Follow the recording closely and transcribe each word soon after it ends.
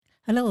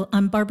Hello,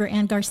 I'm Barbara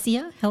Ann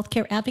Garcia,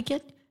 healthcare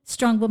advocate,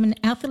 strong woman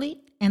athlete,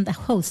 and the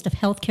host of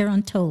Healthcare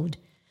Untold.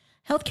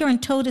 Healthcare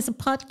Untold is a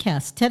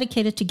podcast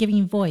dedicated to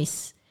giving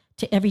voice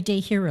to everyday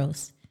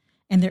heroes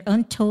and their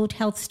untold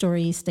health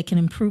stories that can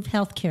improve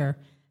healthcare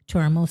to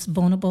our most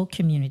vulnerable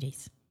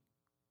communities.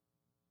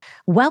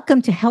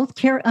 Welcome to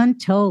Healthcare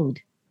Untold.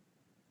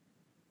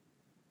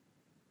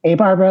 Hey,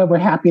 Barbara, we're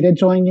happy to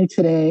join you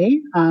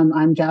today.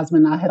 I'm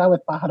Jasmine Nahida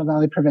with Pajaro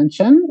Valley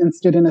Prevention and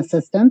Student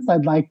Assistance.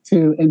 I'd like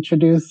to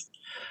introduce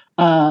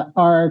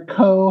our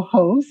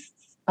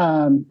co-hosts,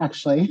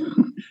 actually,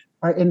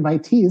 our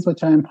invitees,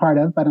 which I am part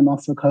of, but I'm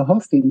also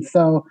co-hosting.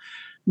 So,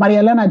 Maria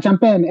Elena,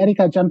 jump in.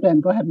 Erika, jump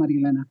in. Go ahead, Maria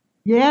Elena.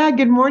 Yeah,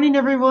 good morning,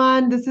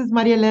 everyone. This is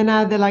Maria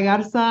Elena de la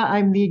Garza.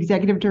 I'm the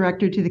Executive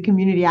Director to the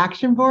Community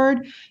Action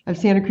Board of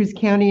Santa Cruz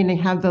County, and I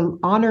have the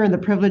honor and the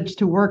privilege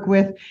to work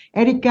with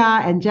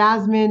Erika and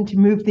Jasmine to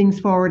move things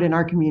forward in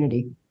our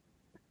community.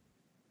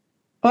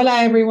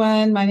 Hola,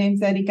 everyone. My name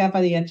is Erika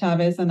Padilla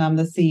Chavez, and I'm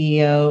the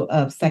CEO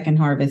of Second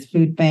Harvest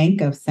Food Bank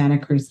of Santa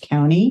Cruz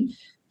County,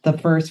 the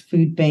first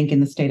food bank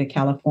in the state of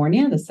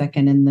California, the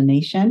second in the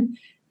nation.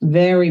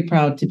 Very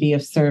proud to be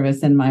of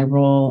service in my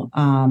role,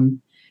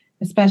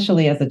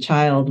 especially as a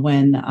child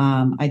when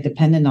I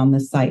depended on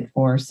this site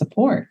for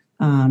support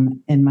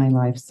in my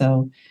life.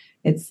 So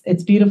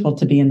it's beautiful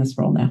to be in this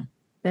role now.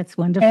 That's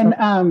wonderful.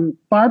 And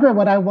Barbara,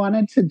 what I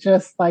wanted to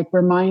just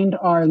remind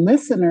our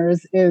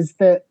listeners is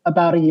that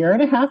about a year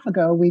and a half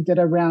ago, we did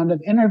a round of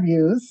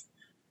interviews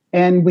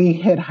and we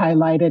had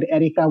highlighted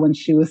Erika when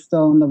she was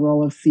still in the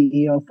role of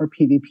CEO for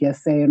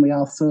PVPSA. And we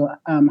also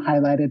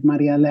highlighted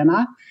Maria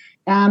Elena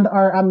and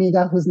our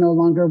amiga who's no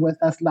longer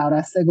with us,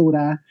 Laura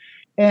Segura.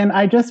 And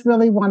I just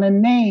really want to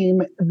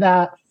name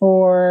that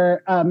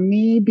for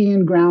me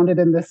being grounded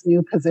in this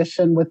new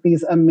position with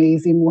these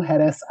amazing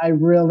mujeres, I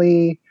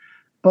really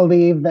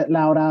believe that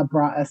Laura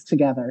brought us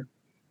together.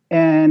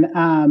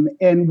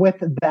 And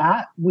with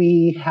that,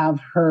 we have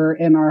her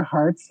in our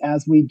hearts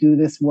as we do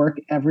this work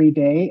every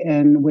day,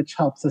 and which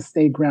helps us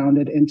stay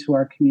grounded into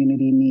our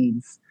community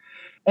needs.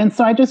 And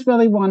so I just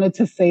really wanted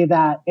to say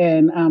that.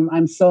 And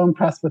I'm so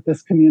impressed with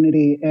this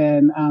community.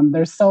 And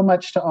there's so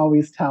much to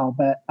always tell,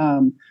 but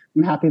I'm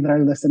happy that our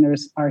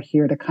listeners are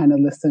here to kind of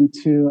listen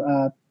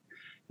to,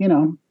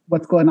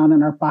 what's going on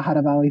in our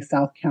Pajaro Valley,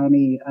 South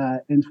County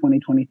in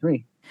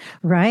 2023.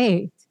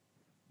 Right.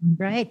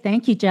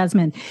 Thank you,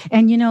 Jasmine.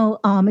 And,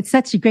 it's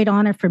such a great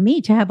honor for me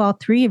to have all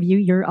three of you.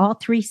 You're all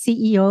three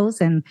CEOs,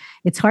 and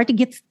it's hard to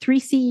get three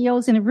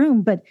CEOs in a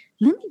room. But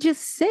let me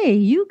just say,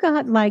 you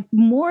got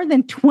more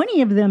than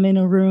 20 of them in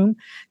a room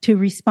to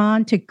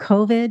respond to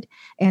COVID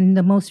and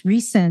the most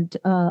recent,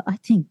 I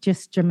think,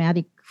 just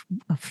dramatic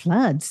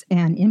floods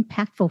and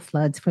impactful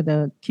floods for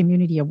the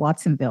community of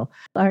Watsonville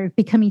are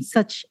becoming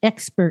such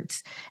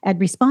experts at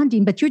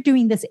responding, but you're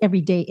doing this every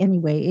day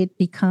anyway. It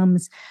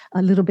becomes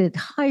a little bit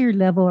higher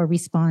level of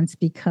response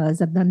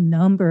because of the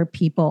number of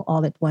people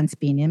all at once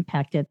being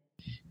impacted.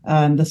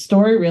 The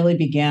story really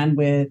began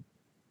with,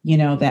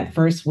 that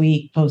first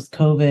week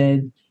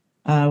post-COVID,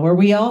 where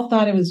we all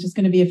thought it was just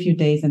going to be a few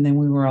days and then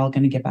we were all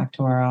going to get back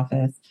to our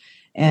office.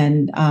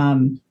 And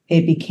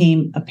it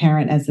became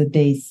apparent as the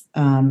days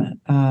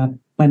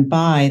went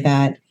by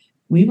that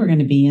we were going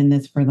to be in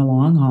this for the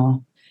long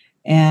haul.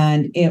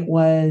 And it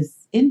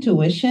was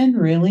intuition,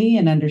 really,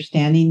 and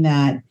understanding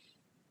that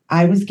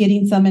I was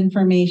getting some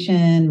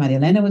information, Maria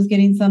Elena was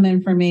getting some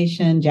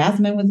information,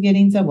 Jasmine was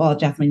getting some. Well,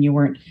 Jasmine, you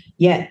weren't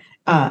yet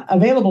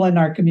available in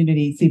our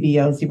community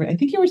CBOs. I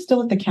think you were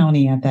still at the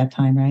county at that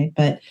time, right?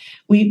 But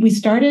we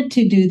started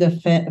to do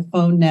the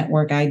phone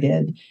network. I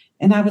did.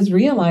 And I was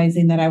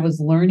realizing that I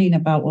was learning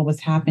about what was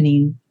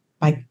happening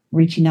by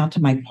reaching out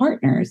to my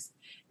partners.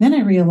 Then I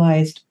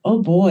realized,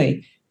 oh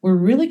boy, we're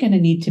really going to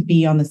need to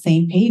be on the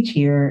same page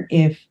here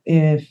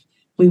if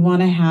we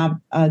want to have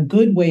a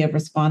good way of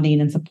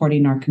responding and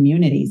supporting our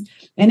communities.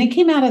 And it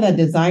came out of that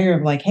desire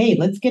of hey,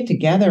 let's get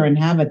together and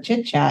have a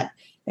chit chat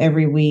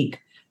every week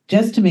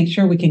just to make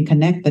sure we can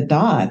connect the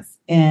dots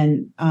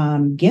and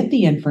get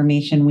the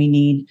information we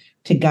need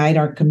to guide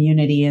our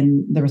community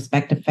and the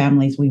respective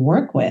families we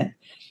work with.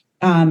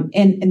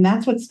 And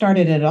that's what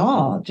started it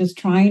all, just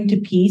trying to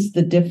piece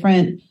the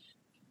different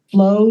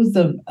flows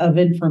of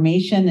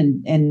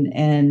information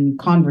and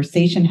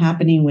conversation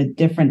happening with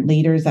different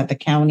leaders at the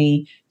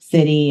county,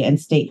 city,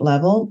 and state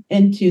level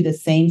into the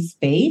same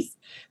space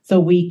so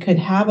we could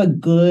have a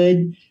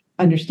good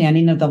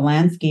understanding of the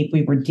landscape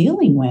we were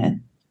dealing with.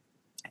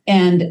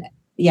 And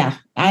yeah,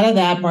 out of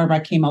that, Barbara,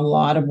 came a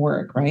lot of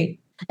work, right?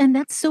 And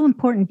that's so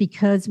important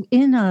because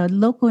in a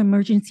local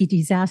emergency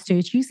disaster,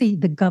 it's usually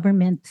the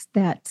government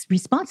that's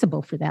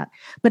responsible for that.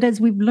 But as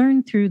we've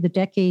learned through the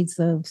decades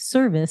of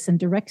service and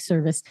direct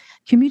service,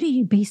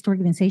 community-based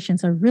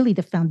organizations are really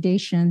the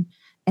foundation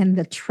and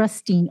the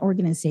trusting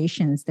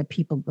organizations that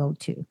people go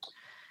to.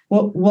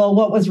 Well,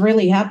 what was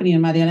really happening,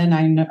 Maria, and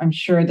I'm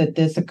sure that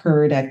this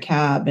occurred at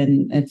CAB,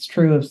 and it's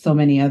true of so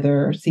many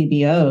other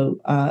CBO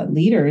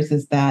leaders,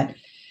 is that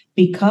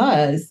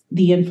because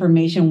the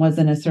information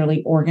wasn't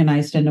necessarily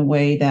organized in a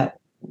way that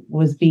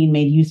was being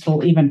made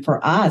useful even for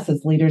us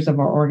as leaders of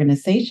our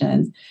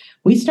organizations,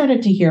 we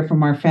started to hear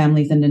from our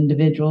families and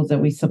individuals that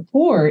we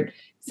support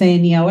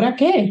saying, "Y ahora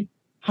qué?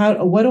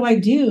 What do I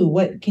do?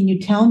 What can you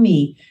tell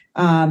me?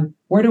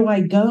 Where do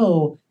I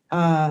go?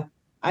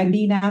 I'm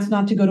being asked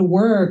not to go to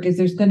work.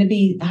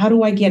 How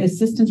do I get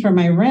assistance for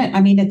my rent?"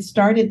 I mean, it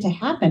started to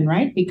happen,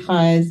 right?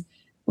 Because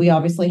we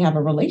obviously have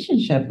a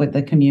relationship with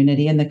the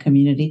community and the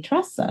community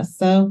trusts us.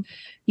 So,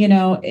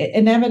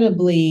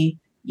 inevitably,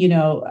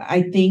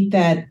 I think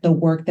that the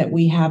work that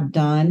we have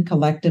done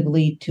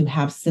collectively to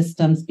have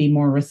systems be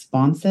more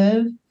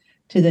responsive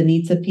to the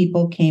needs of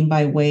people came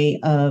by way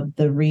of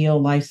the real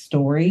life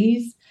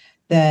stories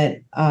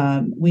that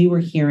we were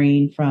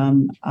hearing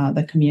from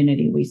the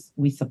community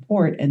we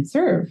support and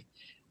serve.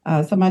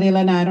 So Maria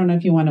Elena, I don't know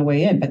if you want to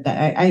weigh in, but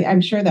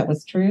I'm sure that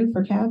was true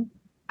for Cav.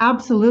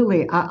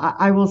 Absolutely.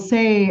 I will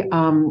say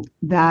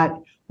that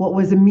what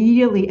was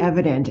immediately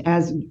evident,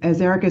 as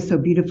Erica so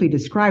beautifully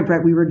described,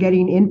 right? We were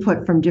getting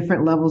input from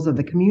different levels of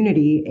the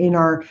community in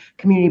our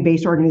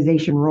community-based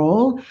organization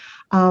role.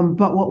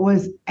 But what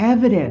was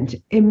evident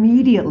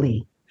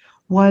immediately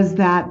was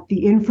that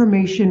the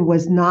information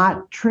was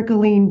not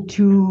trickling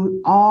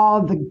to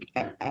all the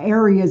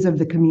areas of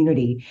the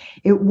community.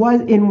 It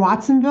was in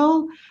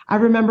Watsonville. I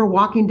remember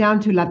walking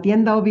down to La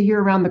Tienda over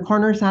here around the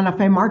corner, Santa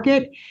Fe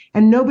Market,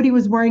 and nobody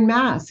was wearing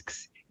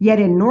masks. Yet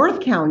in North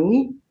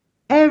County,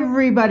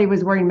 everybody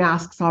was wearing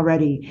masks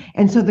already.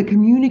 And so the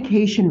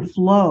communication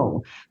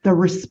flow, the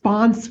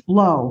response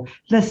flow,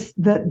 there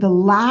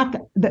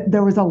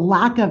was a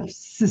lack of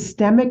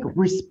systemic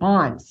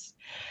response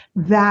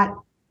that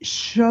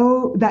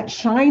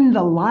shine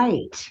the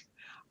light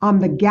on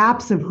the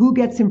gaps of who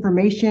gets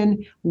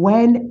information,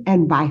 when,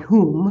 and by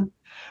whom,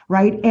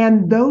 right?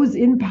 And those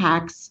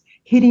impacts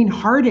hitting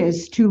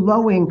hardest to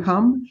low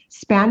income,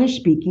 Spanish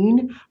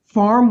speaking,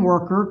 farm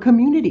worker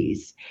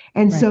communities.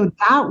 And so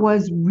that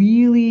was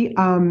really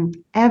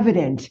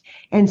evident.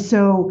 And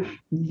so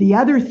the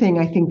other thing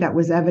I think that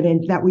was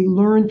evident that we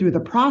learned through the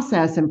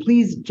process, and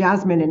please,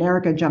 Jasmine and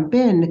Erica, jump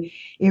in,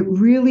 it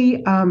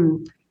really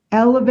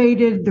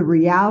elevated the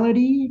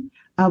reality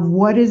of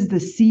what is the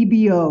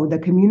CBO, the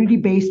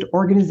community-based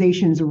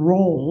organization's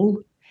role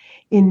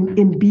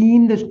in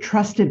being the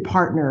trusted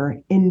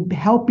partner, in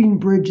helping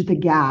bridge the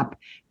gap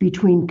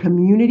between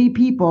community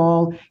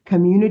people,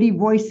 community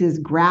voices,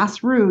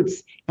 grassroots,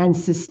 and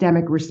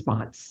systemic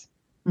response.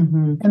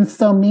 Mm-hmm. And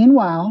so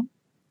meanwhile,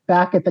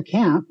 back at the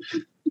camp,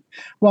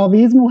 while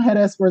these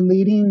mujeres were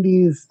leading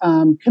these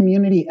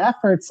community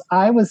efforts,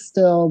 I was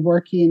still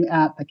working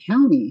at the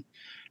county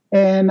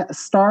and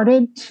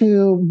started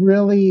to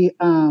really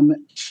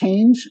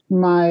change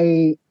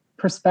my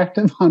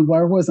perspective on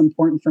where was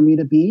important for me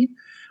to be.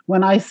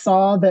 When I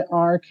saw that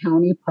our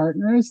county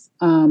partners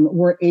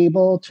were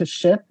able to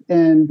ship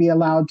and be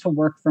allowed to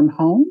work from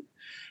home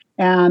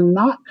and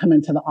not come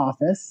into the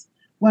office,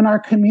 when our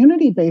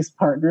community-based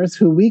partners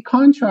who we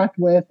contract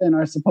with and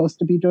are supposed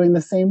to be doing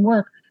the same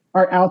work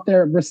are out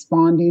there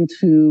responding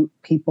to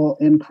people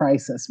in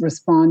crisis,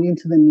 responding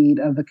to the need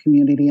of the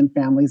community and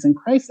families in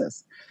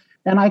crisis.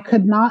 And I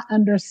could not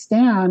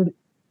understand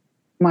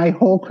my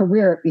whole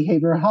career at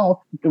behavioral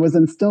health. It was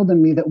instilled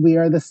in me that we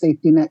are the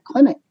safety net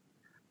clinic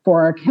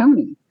for our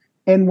county.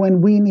 And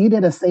when we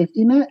needed a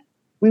safety net,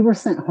 we were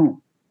sent home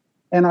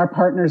and our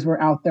partners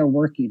were out there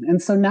working.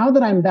 And so now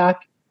that I'm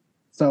back,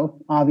 so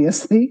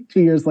obviously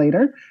 2 years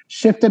later,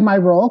 shifted my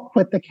role,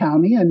 quit the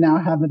county, and now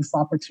have this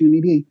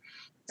opportunity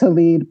to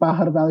lead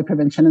Baja Valley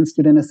Prevention and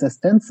Student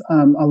Assistance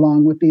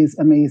along with these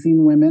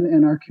amazing women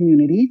in our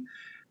community.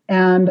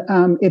 And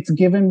it's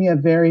given me a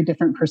very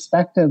different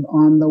perspective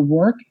on the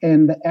work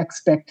and the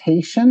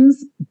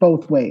expectations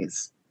both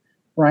ways,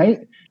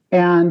 right?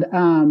 And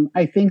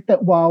I think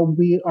that while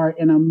we are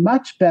in a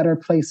much better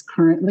place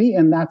currently,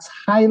 and that's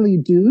highly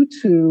due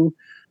to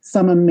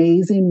some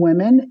amazing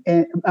women,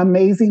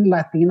 amazing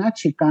Latina,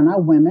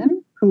 Chicana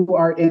women who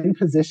are in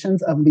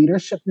positions of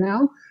leadership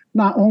now,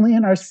 not only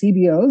in our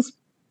CBOs,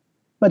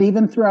 but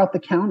even throughout the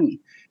county,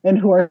 and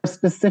who are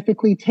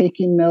specifically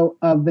taking note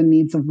of the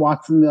needs of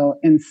Watsonville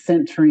and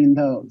centering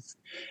those.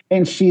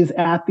 And she's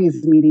at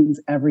these meetings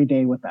every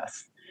day with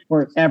us,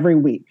 or every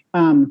week.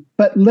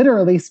 But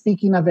literally,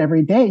 speaking of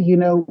every day,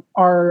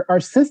 our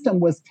system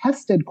was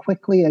tested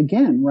quickly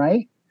again,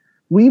 right?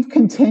 We've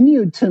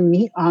continued to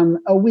meet on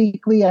a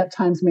weekly, at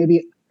times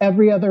maybe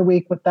every other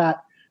week, with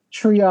that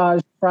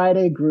triage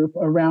Friday group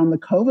around the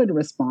COVID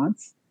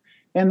response.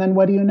 And then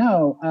what do you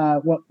know?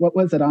 What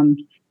was it, on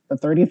the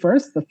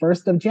 31st, the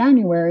 1st of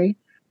January,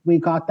 we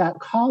got that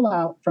call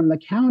out from the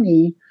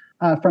county,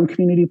 from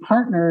community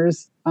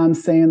partners,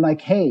 saying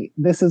like, hey,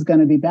 this is going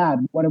to be bad.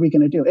 What are we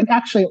going to do? And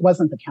actually, it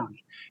wasn't the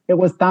county. It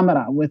was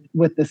Tamara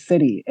with the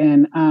city,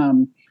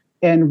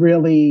 and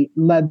really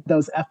led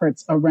those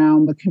efforts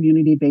around the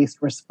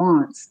community-based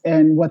response.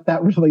 And what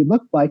that really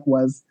looked like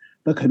was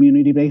the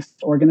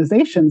community-based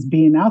organizations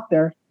being out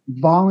there,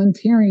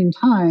 volunteering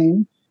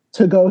time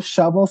to go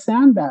shovel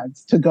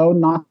sandbags, to go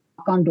knock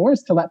on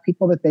doors to let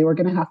people that they were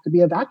going to have to be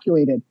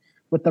evacuated.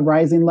 with the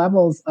rising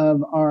levels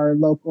of our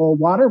local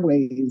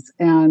waterways.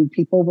 And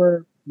people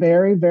were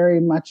very, very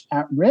much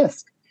at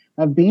risk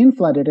of being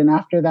flooded. And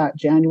after that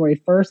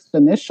January 1st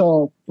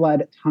initial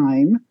flood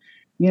time,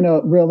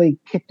 it really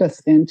kicked us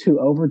into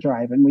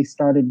overdrive, and we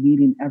started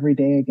meeting every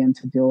day again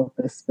to deal with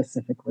this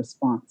specific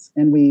response.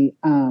 And we,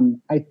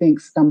 I think,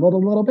 stumbled a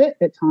little bit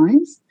at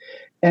times,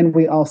 and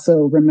we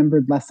also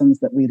remembered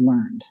lessons that we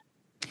learned.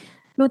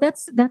 Well,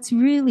 that's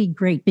really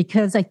great,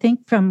 because I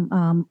think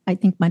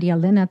Maria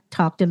Elena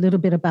talked a little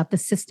bit about the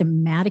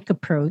systematic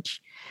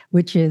approach,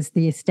 which is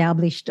the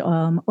established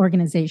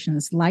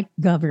organizations like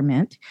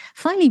government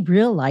finally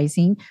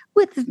realizing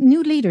with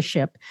new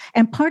leadership.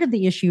 And part of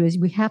the issue is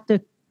we have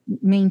to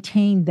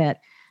maintain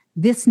that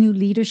this new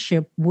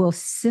leadership will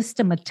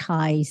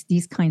systematize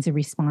these kinds of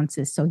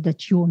responses so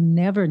that you'll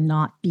never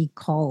not be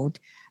called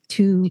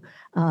to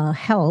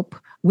help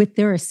with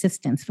their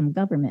assistance from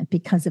government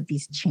because of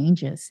these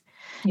changes.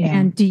 Yeah.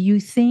 And do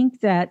you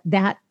think that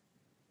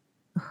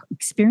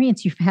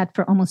experience you've had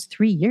for almost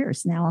 3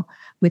 years now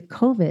with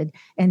COVID,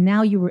 and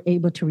now you were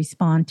able to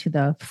respond to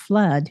the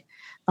flood,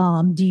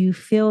 do you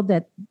feel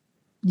that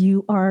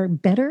you are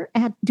better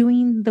at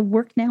doing the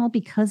work now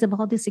because of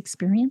all this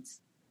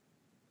experience?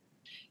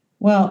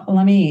 Well,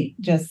 let me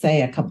just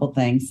say a couple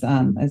things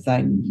as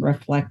I'm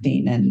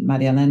reflecting. And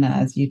Maria Elena,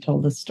 as you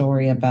told the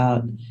story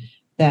about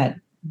that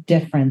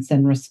difference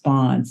in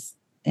response,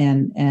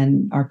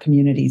 and our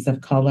communities of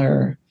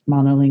color,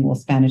 monolingual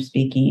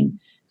Spanish-speaking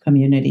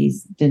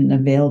communities didn't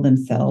avail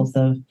themselves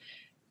of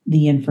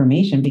the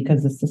information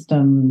because the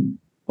system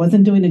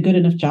wasn't doing a good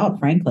enough job,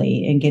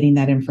 frankly, in getting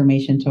that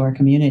information to our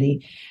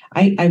community.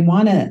 I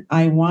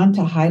want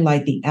to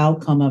highlight the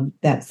outcome of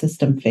that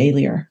system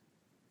failure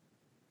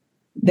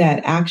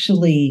that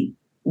actually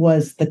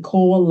was the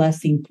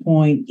coalescing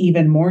point,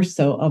 even more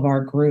so, of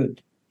our group.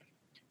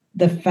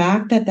 The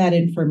fact that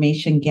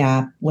information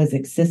gap was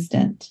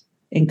existent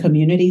in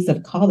communities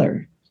of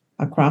color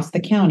across the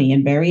county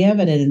and very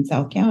evident in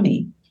South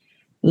County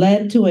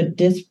led to a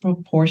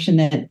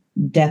disproportionate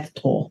death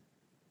toll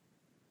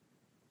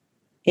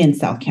in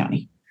South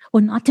County.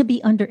 Well, not to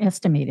be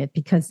underestimated,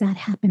 because that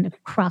happened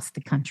across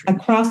the country.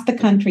 Across the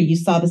country, you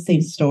saw the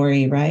same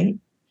story, right?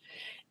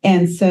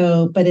 And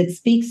so, but it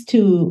speaks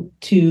to,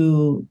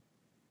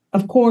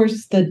 of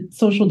course, the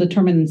social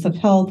determinants of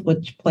health,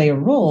 which play a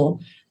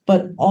role,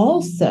 but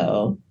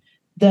also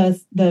the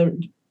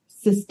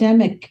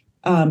systemic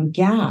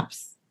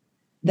gaps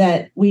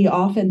that we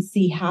often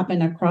see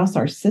happen across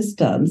our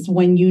systems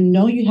when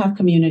you have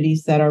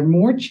communities that are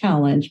more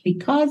challenged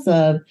because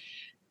of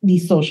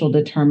these social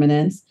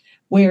determinants,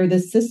 where the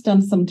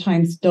systems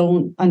sometimes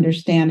don't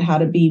understand how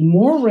to be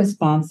more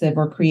responsive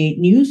or create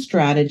new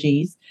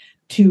strategies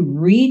to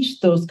reach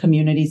those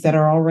communities that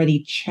are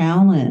already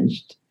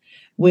challenged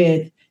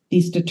with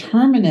these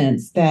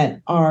determinants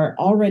that are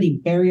already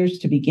barriers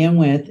to begin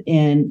with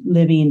in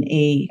living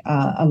a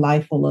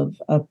life full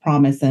of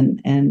promise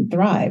and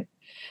thrive.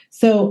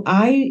 So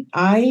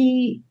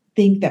I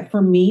think that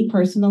for me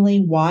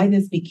personally, why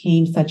this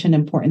became such an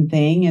important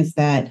thing is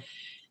that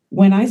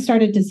when I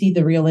started to see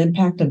the real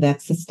impact of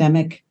that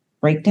systemic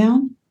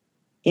breakdown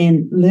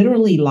in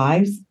literally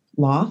lives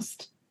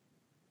lost,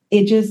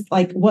 it just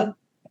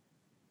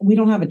we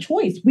don't have a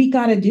choice. We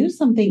got to do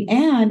something,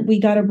 and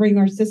we got to bring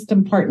our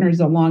system partners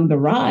along the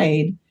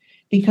ride,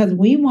 because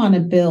we want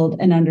to build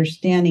an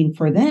understanding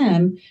for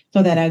them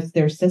so that as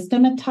they're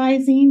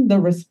systematizing the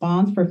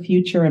response for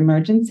future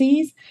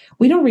emergencies,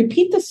 we don't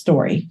repeat the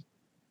story,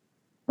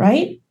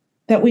 right?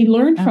 That we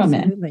learn from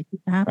it.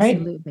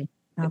 Absolutely.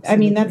 Right? I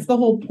mean, that's the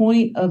whole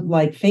point of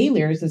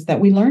failures, is that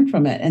we learn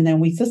from it and then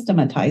we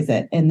systematize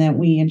it, and then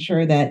we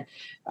ensure that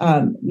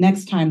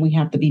next time we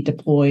have to be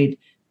deployed,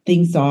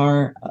 things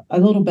are a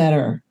little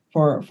better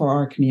for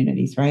our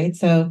communities, right?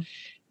 So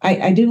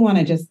I do want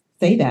to just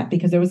say that,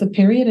 because there was a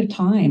period of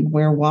time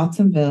where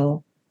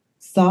Watsonville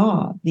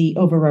saw the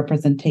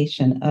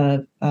overrepresentation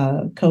of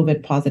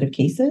COVID positive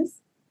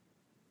cases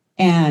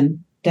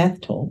and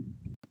death toll.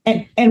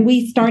 And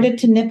we started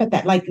to nip at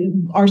that.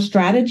 Our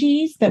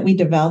strategies that we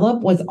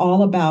developed was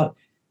all about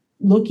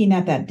looking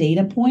at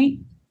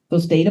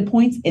those data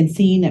points, and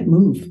seeing it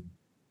move,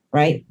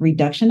 right?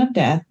 Reduction of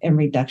death and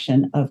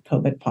reduction of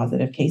COVID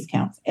positive case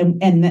counts.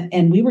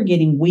 And we were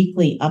getting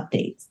weekly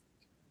updates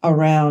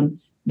around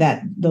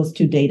those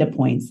two data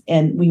points.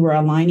 And we were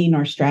aligning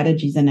our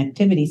strategies and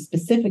activities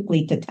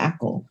specifically to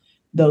tackle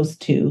those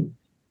two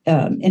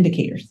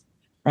indicators,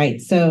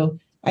 right? So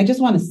I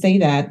just want to say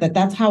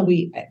that's how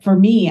for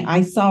me,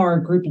 I saw our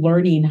group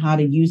learning how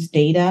to use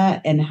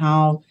data and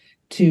how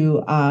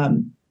to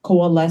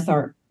coalesce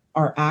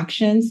our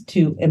actions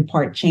to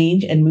impart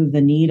change and move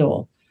the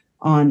needle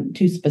on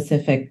two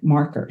specific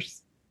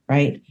markers,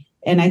 right?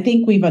 And I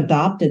think we've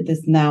adopted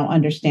this now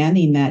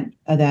understanding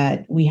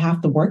that we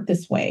have to work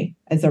this way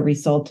as a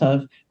result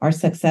of our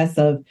success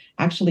of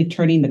actually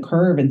turning the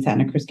curve in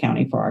Santa Cruz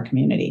County for our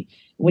community,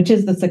 which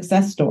is the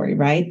success story,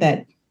 right?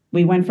 That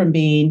we went from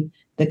being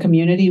the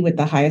community with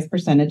the highest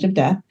percentage of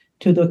death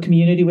to the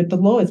community with the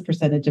lowest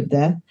percentage of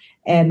death.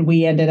 And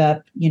we ended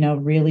up,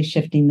 really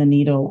shifting the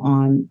needle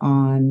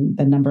on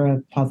the number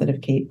of positive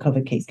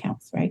COVID case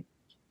counts, right?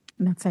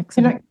 That's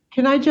excellent.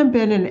 Can I jump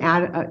in and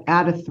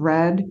add a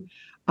thread?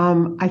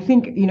 I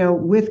think,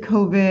 with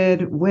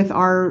COVID, with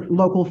our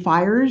local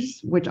fires,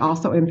 which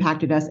also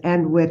impacted us,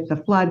 and with the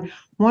flood,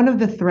 one of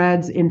the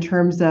threads in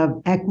terms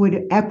of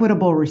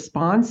equitable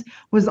response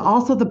was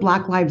also the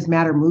Black Lives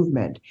Matter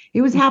movement.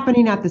 It was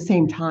happening at the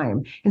same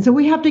time. And so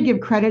we have to give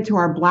credit to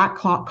our Black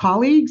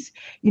colleagues,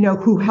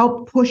 who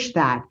helped push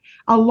that,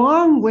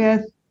 along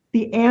with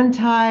the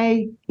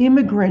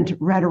anti-immigrant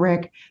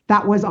rhetoric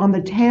that was on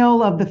the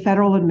tail of the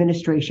federal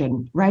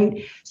administration,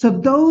 right? So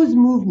those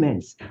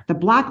movements, the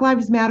Black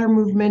Lives Matter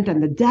movement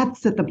and the deaths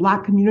that the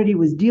Black community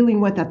was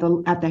dealing with at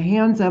the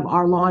hands of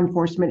our law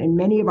enforcement in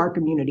many of our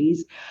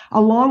communities,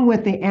 along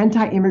with the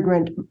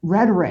anti-immigrant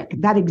rhetoric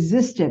that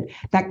existed,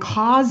 that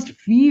caused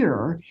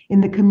fear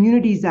in the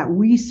communities that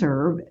we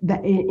serve,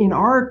 that in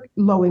our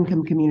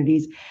low-income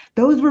communities,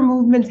 those were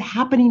movements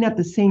happening at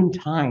the same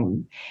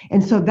time.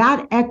 And so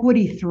that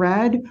equity thread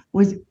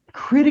was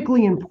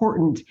critically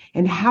important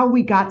in how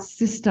we got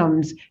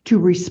systems to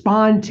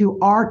respond to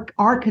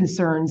our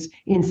concerns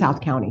in South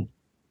County.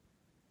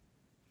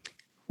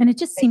 And it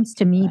just seems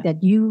to me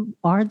that you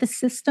are the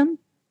system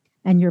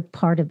and you're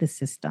part of the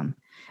system.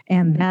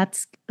 And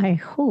that's, I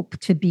hope,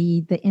 to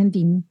be the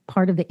ending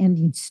part of the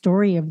ending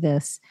story of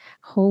this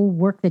whole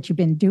work that you've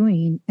been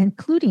doing,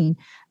 including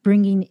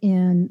bringing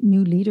in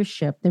new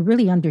leadership that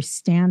really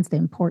understands the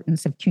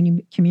importance of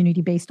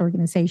community-based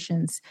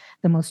organizations,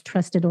 the most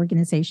trusted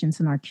organizations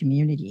in our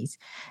communities.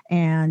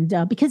 And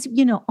because,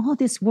 all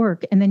this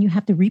work, and then you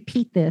have to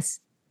repeat this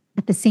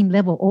at the same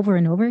level over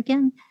and over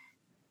again,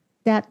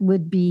 that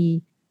would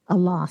be a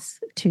loss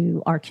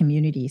to our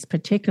communities,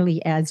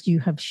 particularly as you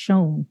have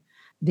shown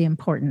the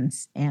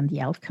importance and the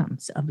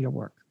outcomes of your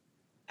work.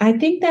 I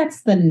think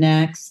that's the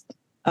next,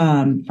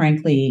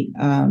 frankly,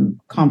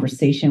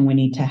 conversation we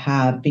need to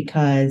have,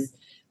 because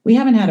we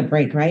haven't had a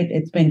break, right?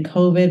 It's been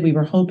COVID. We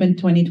were hoping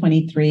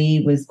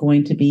 2023 was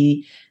going to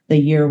be the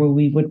year where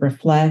we would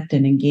reflect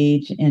and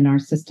engage in our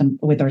system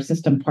with our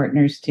system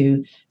partners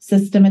to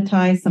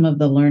systematize some of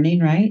the learning,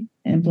 right?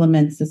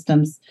 Implement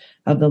systems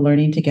of the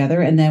learning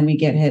together. And then we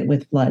get hit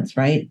with floods,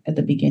 right? At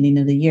the beginning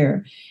of the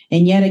year.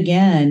 And yet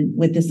again,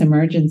 with this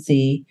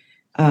emergency,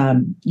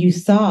 you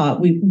saw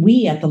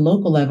we at the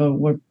local level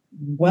were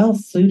well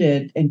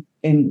suited and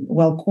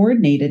well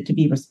coordinated to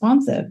be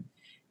responsive.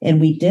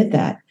 And we did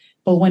that.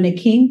 But when it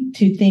came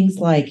to things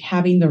like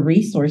having the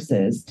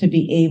resources to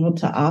be able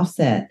to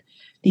offset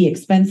the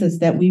expenses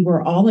that we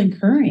were all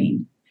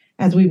incurring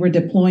as we were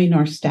deploying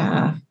our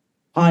staff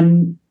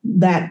on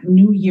that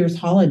New Year's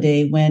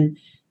holiday when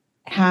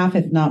half,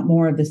 if not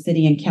more, of the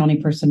city and county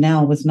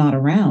personnel was not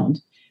around,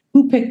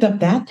 who picked up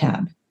that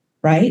tab,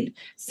 right?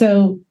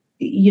 So,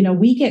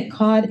 we get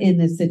caught in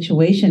this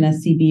situation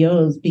as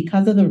CBOs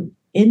because of the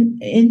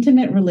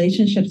intimate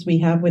relationships we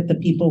have with the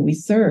people we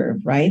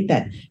serve, right?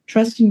 That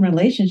trusting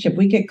relationship,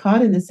 we get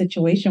caught in the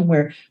situation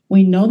where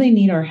we know they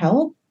need our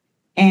help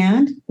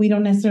and we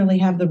don't necessarily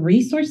have the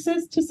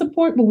resources to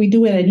support, but we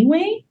do it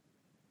anyway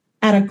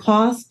at a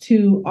cost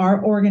to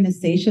our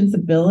organization's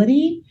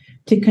ability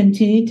to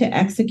continue to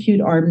execute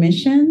our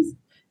missions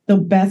the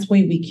best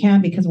way we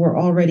can because we're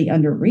already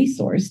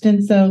under-resourced.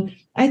 And so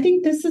I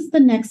think this is the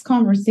next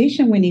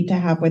conversation we need to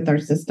have with our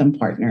system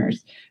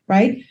partners,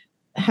 right?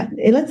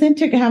 Let's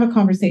have a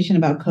conversation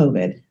about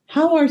COVID.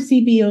 How are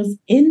CBOs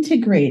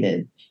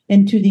integrated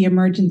into the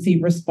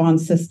emergency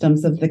response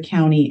systems of the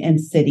county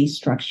and city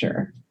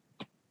structure?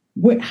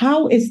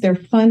 How is their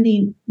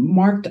funding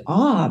marked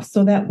off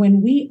so that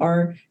when we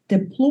are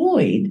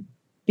deployed,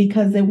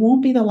 because it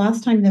won't be the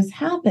last time this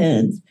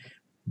happens,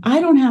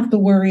 I don't have to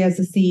worry as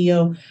a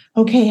CEO,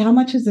 okay, how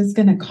much is this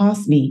going to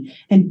cost me?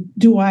 And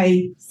do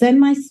I send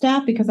my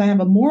staff because I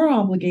have a moral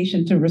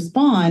obligation to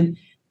respond,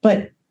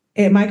 but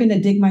am I going to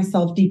dig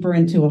myself deeper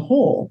into a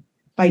hole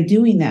by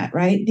doing that,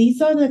 right? These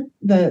are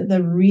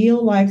the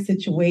real life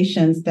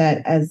situations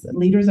that as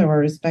leaders of our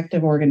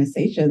respective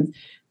organizations,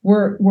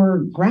 we're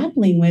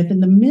grappling with in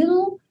the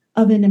middle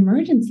of an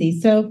emergency.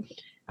 So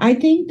I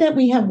think that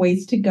we have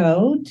ways to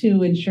go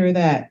to ensure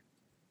that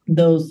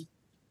those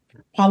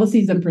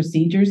policies and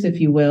procedures, if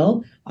you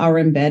will, are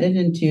embedded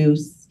into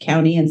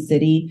county and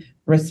city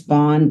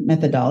respond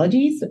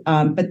methodologies.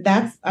 But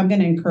I'm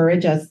going to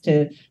encourage us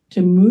to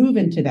move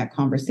into that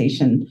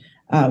conversation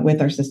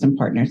with our system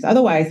partners.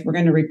 Otherwise, we're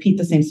going to repeat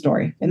the same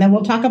story. And then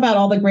we'll talk about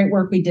all the great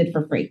work we did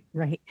for free.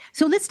 Right.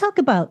 So let's talk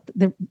about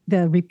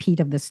the repeat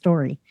of the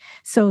story.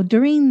 So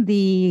during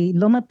the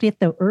Loma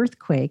Prieta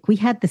earthquake, we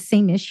had the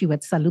same issue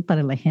at Salud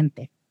para la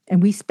Gente.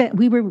 And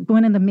we were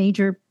one of the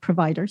major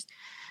providers.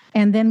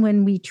 And then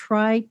when we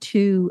tried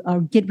to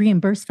get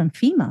reimbursed from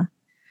FEMA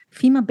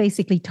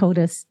basically told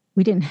us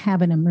we didn't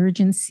have an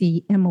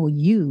emergency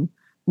MOU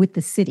with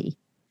the city,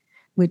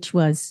 which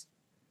was,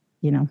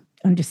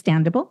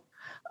 understandable.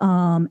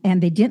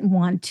 and they didn't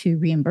want to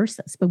reimburse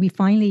us. But we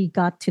finally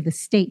got to the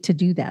state to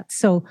do that.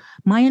 So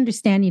my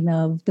understanding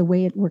of the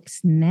way it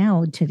works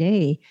now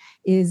today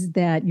is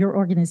that your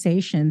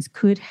organizations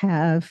could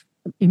have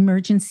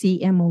emergency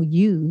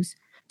MOUs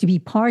to be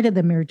part of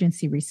the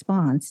emergency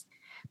response,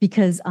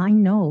 because I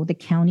know the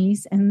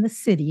counties and the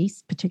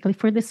cities, particularly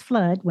for this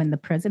flood, when the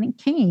president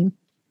came,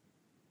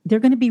 they're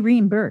going to be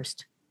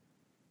reimbursed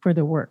for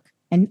their work.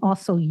 And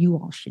also you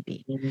all should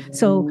be.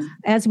 So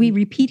as we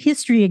repeat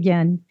history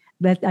again,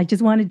 that I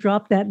just want to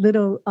drop that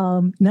little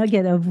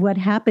nugget of what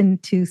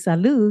happened to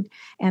Salud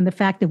and the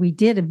fact that we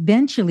did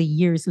eventually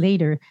years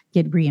later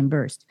get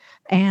reimbursed,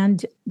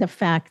 and the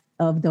fact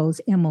of those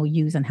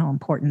MOUs and how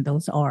important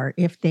those are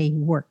if they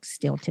work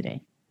still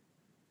today.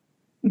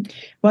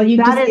 Well,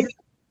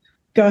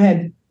 go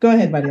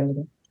ahead, Maria.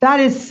 That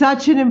is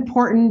such an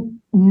important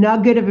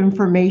nugget of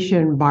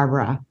information,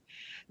 Barbara,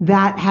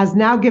 that has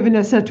now given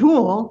us a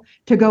tool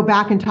to go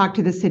back and talk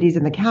to the cities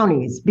and the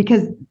counties,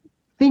 because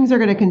things are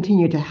going to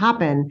continue to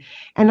happen.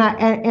 And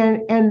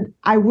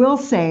I will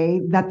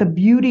say that the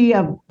beauty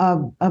of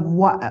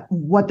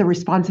what the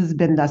response has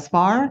been thus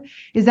far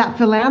is that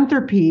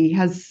philanthropy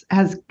has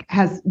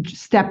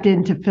stepped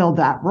in to fill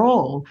that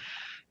role.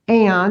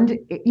 And,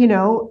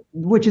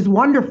 which is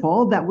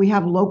wonderful that we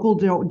have local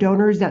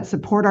donors that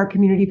support our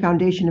Community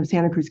Foundation of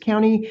Santa Cruz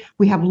County.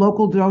 We have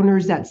local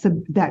donors that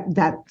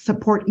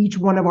support each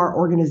one of our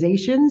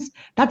organizations.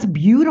 That's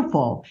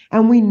beautiful.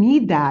 And we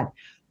need that.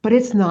 But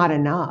it's not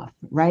enough,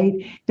 right?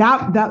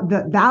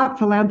 That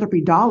philanthropy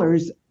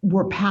dollars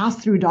were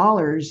pass-through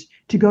dollars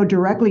to go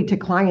directly to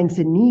clients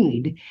in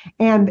need,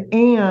 and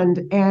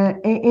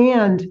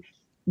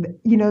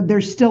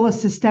there's still a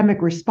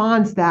systemic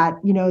response that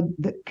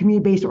the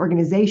community-based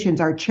organizations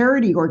are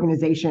charity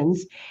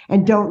organizations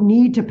and don't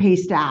need to pay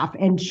staff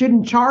and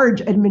shouldn't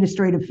charge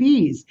administrative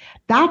fees.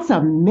 That's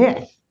a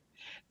myth.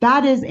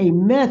 That is a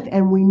myth,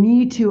 and we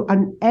need to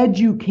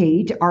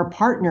educate our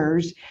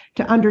partners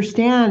to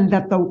understand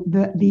that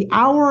the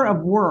hour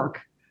of work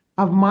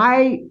of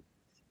my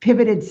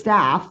pivoted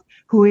staff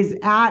who is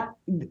at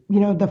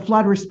the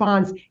flood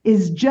response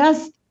is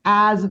just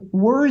as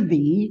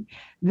worthy,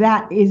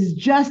 that is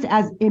just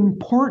as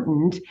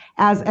important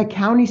as a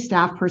county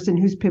staff person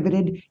who's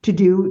pivoted to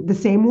do the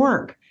same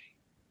work.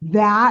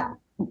 That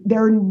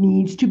there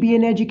needs to be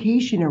an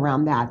education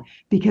around that,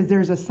 because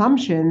there's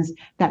assumptions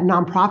that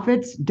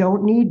nonprofits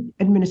don't need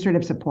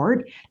administrative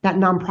support, that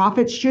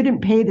nonprofits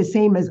shouldn't pay the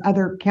same as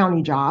other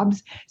county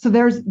jobs. So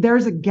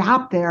there's a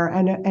gap there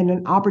and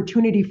an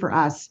opportunity for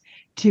us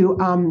to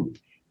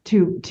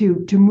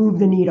move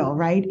the needle,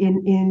 right,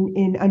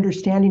 in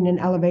understanding and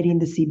elevating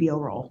the CBO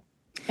role.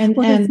 And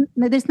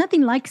there's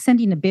nothing like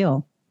sending a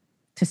bill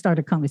to start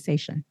a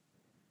conversation.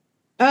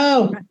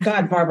 Oh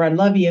God, Barbara, I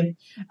love you.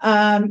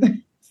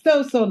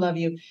 So love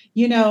you.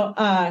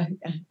 I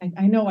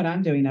know what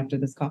I'm doing after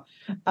this call.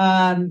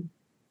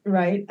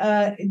 Right.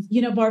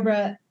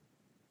 Barbara,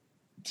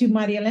 to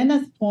Maria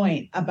Elena's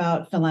point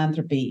about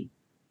philanthropy,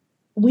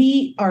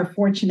 we are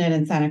fortunate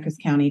in Santa Cruz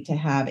County to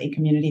have a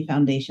community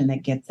foundation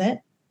that gets it.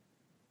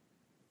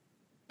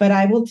 But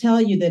I will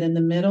tell you that in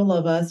the middle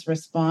of us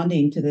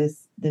responding to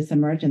this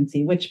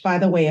emergency, which, by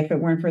the way, if it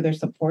weren't for their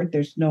support,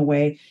 there's no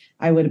way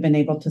I would have been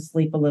able to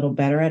sleep a little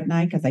better at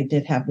night, because I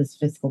did have this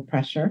fiscal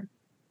pressure.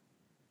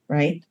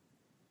 Right?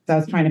 So I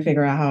was trying to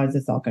figure out, how is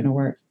this all going to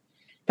work?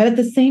 But at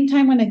the same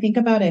time, when I think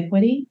about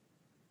equity,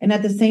 and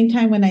at the same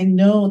time, when I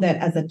know that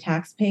as a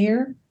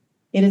taxpayer,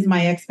 it is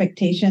my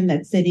expectation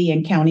that city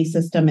and county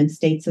system and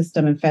state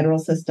system and federal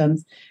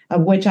systems,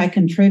 of which I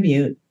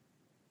contribute,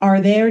 are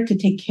there to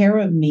take care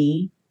of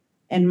me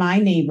and my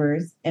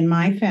neighbors and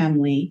my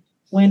family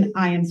when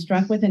I am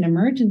struck with an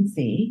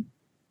emergency,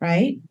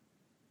 right?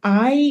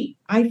 I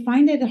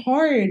find it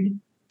hard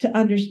to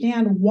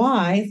understand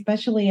why,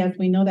 especially as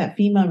we know that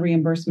FEMA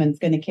reimbursement is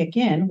going to kick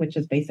in, which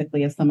is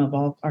basically a sum of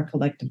all our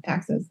collective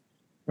taxes,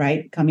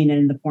 right? Coming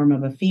in the form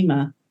of a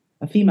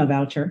FEMA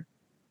voucher,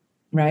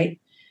 right?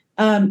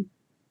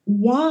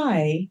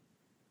 Why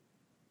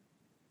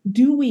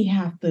do we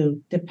have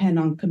to depend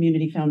on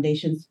community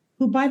foundations,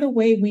 who, by the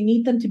way, we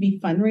need them to be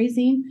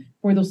fundraising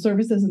for those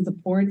services and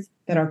supports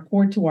that are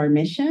core to our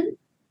mission,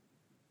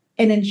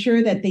 and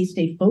ensure that they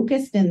stay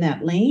focused in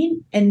that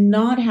lane and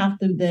not have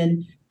to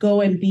then go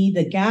and be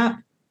the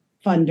gap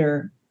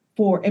funder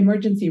for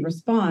emergency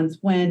response,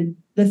 when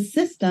the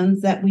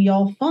systems that we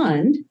all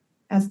fund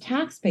as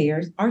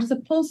taxpayers are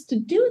supposed to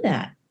do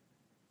that.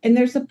 And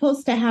they're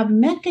supposed to have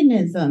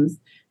mechanisms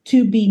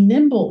to be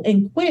nimble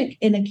and quick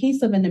in a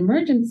case of an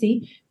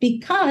emergency,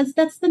 because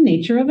that's the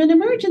nature of an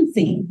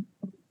emergency.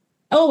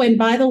 Oh, and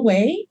by the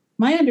way,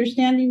 my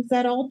understanding is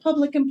that all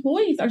public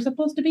employees are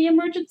supposed to be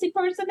emergency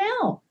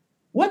personnel.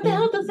 What the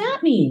hell does that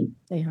mean?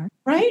 They are.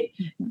 Right?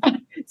 Mm-hmm.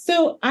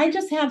 So I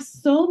just have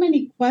so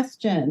many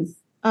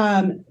questions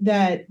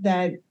that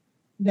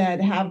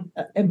have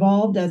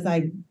evolved as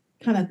I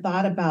kind of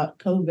thought about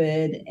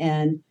COVID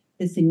and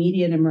this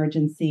immediate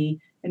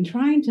emergency, and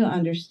trying to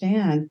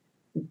understand,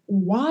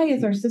 why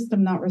is our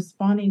system not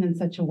responding in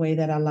such a way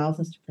that allows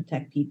us to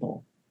protect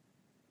people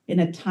in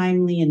a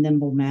timely and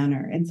nimble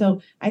manner. And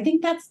so I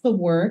think that's the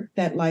work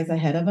that lies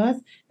ahead of us.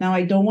 Now,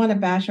 I don't want to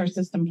bash our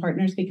system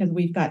partners because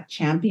we've got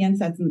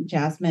champions, as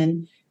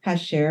Jasmine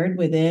has shared,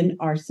 within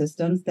our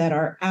systems that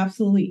are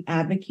absolutely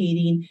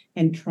advocating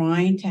and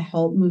trying to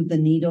help move the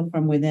needle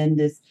from within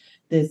this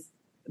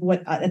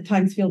what at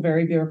times feel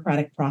very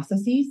bureaucratic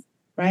processes,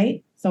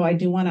 right? So I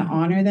do want to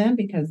honor them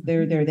because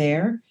they're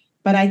there.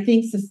 But I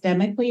think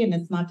systemically, and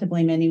it's not to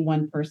blame any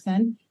one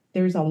person,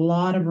 there's a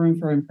lot of room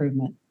for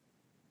improvement.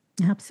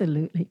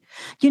 Absolutely.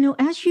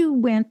 As you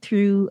went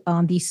through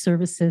these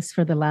services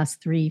for the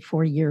last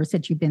 3-4 years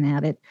that you've been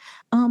at it,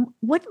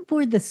 what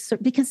were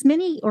because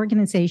many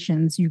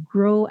organizations, you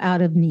grow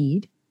out of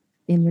need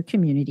in your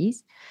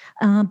communities,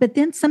 but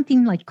then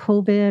something like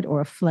COVID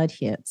or a flood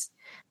hits.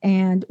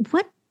 And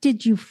what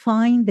did you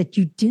find that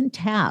you didn't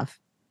have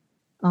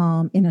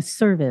in a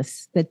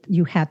service that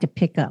you had to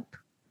pick up?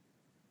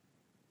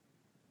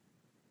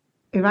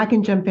 If I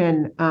can jump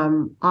in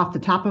off the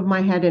top of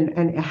my head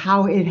and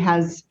how it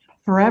has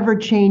forever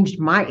changed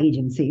my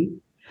agency.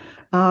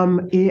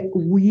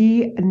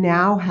 We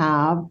now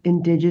have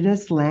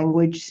Indigenous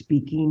language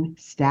speaking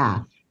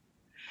staff.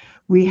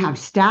 We have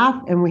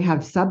staff and we have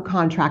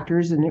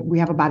subcontractors, and we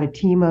have about a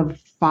team of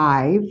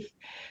 5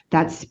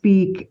 that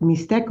speak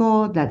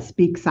Mixteco, that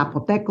speak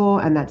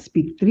Zapoteco, and that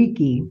speak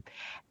Triqui,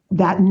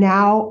 that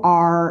now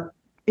are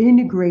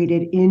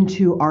integrated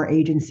into our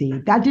agency.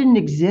 That didn't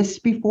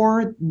exist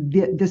before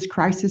this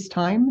crisis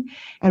time.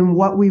 And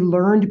what we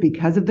learned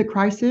because of the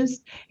crisis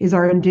is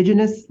our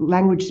Indigenous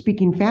language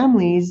speaking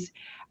families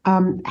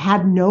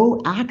had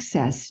no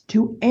access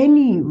to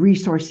any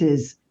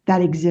resources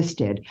that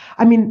existed.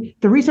 I mean,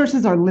 the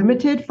resources are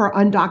limited for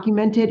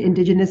undocumented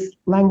Indigenous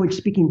language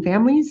speaking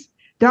families.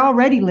 They're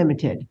already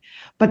limited,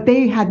 but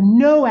they had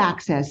no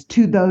access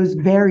to those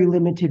very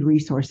limited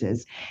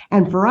resources.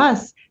 And for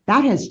us,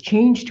 that has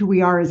changed who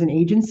we are as an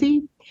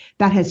agency.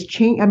 That has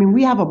changed. I mean,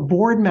 we have a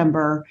board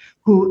member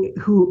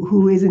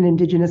who is an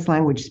Indigenous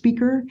language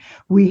speaker.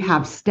 We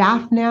have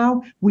staff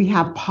now. We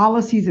have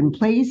policies in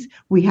place.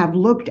 We have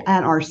looked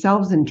at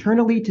ourselves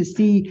internally to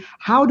see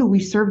how do we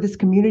serve this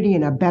community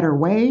in a better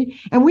way.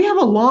 And we have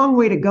a long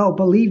way to go.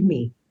 Believe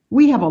me,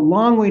 we have a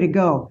long way to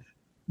go.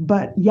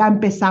 But ya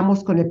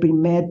empezamos con el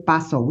primer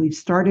paso. We've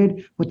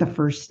started with the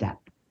first step.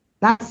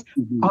 That's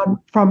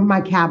from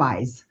my CAB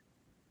eyes.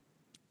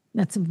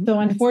 So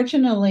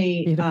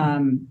unfortunately,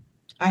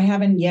 I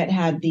haven't yet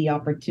had the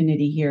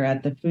opportunity here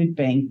at the food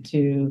bank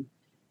to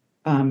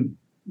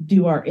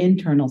do our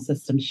internal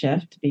system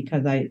shift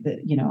because I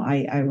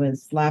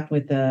was slapped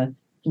with the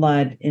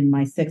flood in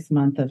my 6th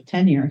month of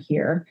tenure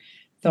here.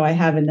 So I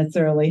haven't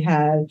necessarily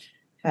have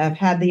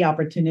had the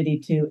opportunity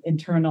to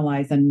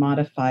internalize and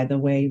modify the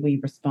way we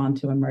respond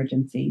to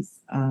emergencies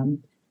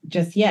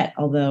just yet,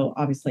 although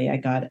obviously I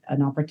got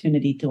an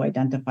opportunity to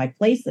identify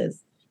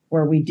places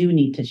where we do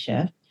need to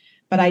shift.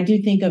 But I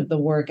do think of the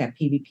work at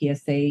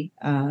PVPSA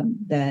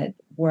that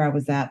where I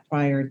was at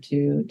prior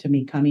to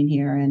me coming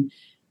here, and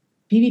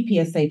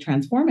PVPSA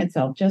transformed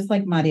itself, just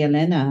like Maria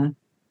Elena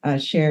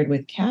shared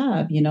with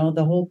CAB,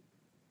 the whole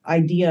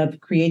idea of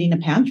creating a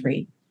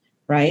pantry,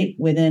 right,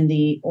 within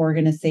the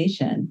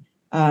organization,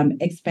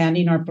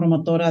 expanding our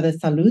Promotora de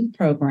Salud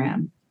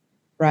program,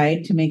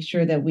 right, to make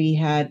sure that we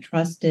had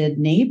trusted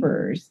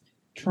neighbors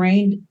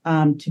trained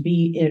to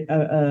be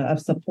of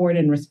support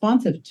and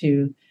responsive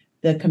to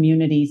the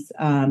communities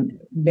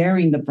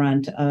bearing the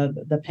brunt of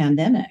the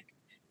pandemic,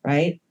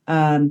 right?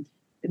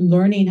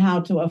 Learning how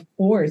to, of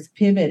course,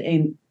 pivot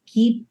and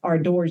keep our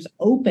doors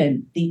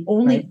open. The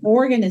only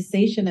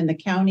organization in the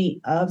county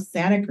of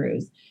Santa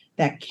Cruz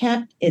that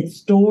kept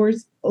its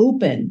doors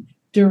open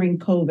during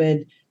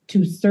COVID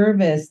to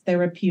service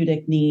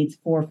therapeutic needs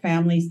for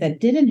families that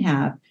didn't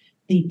have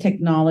the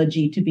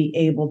technology to be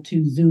able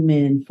to Zoom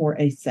in for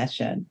a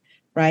session,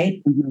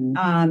 right?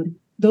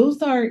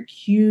 Those are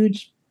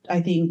huge, I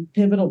think,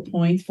 pivotal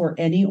points for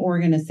any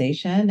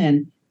organization.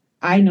 And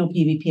I know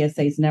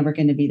PVPSA is never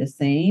going to be the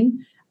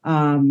same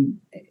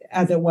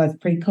as it was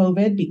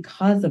pre-COVID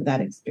because of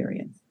that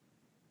experience.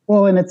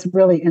 Well, and it's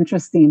really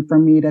interesting for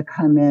me to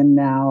come in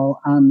now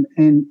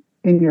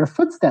in your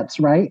footsteps,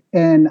 right?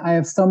 And I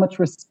have so much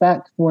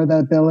respect for the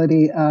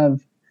ability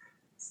of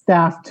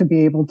staff to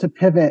be able to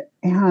pivot.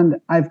 And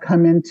I've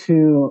come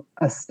into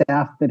a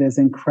staff that is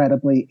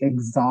incredibly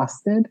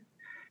exhausted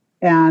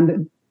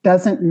and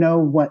doesn't know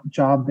what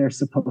job they're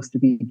supposed to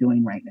be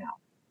doing right now.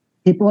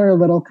 People are a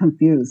little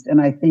confused.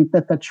 And I think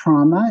that the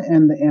trauma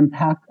and the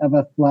impact of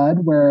a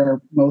flood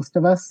where most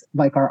of us,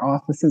 like our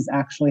offices,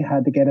 actually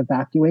had to get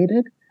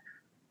evacuated,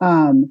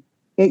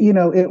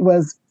 it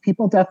was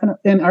people definitely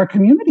in our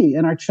community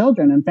and our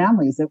children and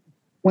families that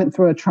went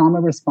through a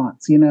trauma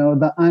response,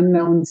 the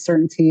unknown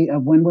certainty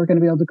of when we're going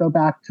to be able to go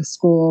back to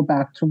school,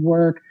 back to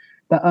work,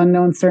 the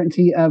unknown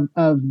certainty of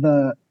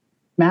the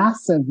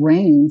massive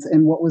rains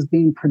and what was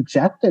being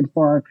projected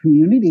for our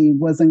community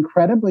was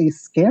incredibly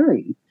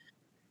scary.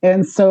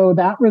 And so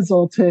that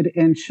resulted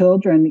in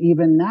children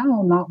even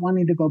now not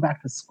wanting to go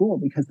back to school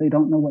because they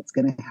don't know what's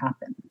going to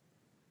happen.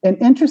 And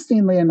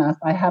interestingly enough,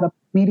 I had a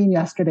meeting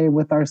yesterday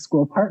with our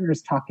school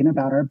partners talking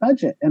about our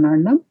budget and our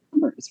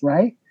numbers,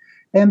 right?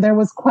 And there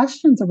was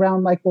questions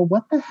around like, well,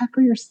 what the heck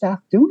are your staff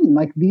doing?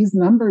 Like these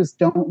numbers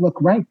don't look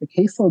right. The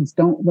caseloads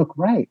don't look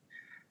right.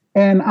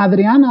 And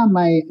Adriana,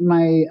 my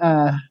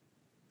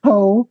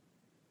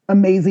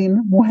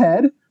co-amazing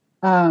head,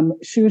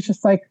 she was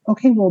just like,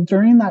 okay, well,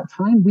 during that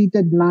time, we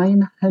did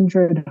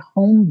 900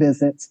 home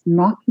visits,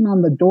 knocking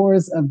on the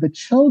doors of the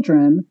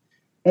children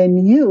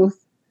and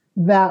youth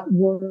that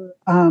were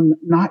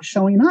not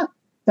showing up,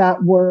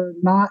 that were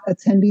not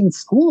attending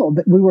school,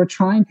 that we were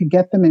trying to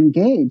get them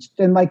engaged.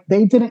 And like,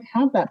 they didn't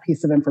have that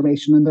piece of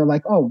information. And they're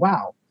like, oh,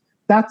 wow,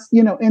 that's,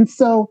 and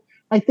so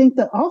I think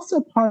that also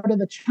part of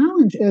the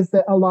challenge is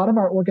that a lot of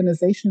our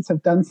organizations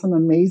have done some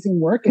amazing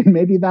work, and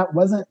maybe that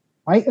wasn't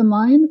quite in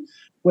line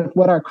with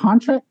what our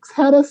contracts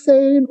had us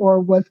saying or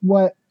with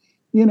what,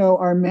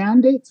 our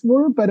mandates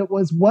were, but it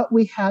was what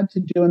we had to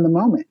do in the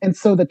moment. And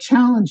so the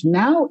challenge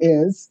now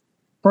is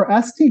for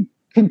us to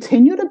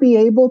continue to be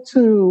able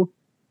to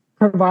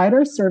provide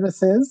our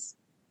services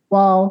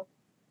while,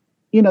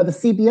 the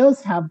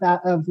CBOs have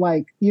that of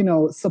like,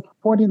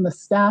 supporting the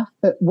staff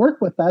that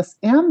work with us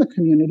and the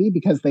community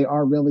because they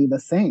are really the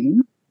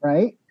same,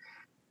 right?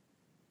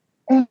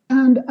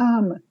 And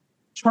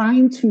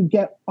trying to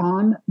get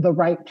on the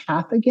right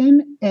path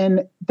again.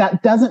 And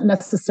that doesn't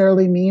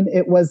necessarily mean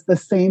it was the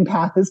same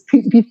path as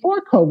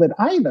before COVID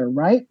either,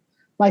 right?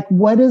 Like,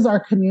 what is our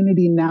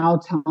community now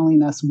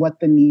telling us what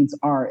the needs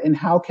are and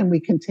how can we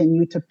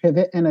continue to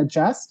pivot and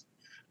adjust?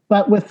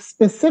 But with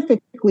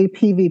specifically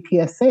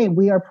PVPSA,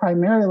 we are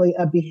primarily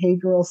a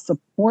behavioral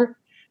support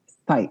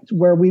site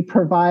where we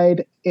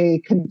provide a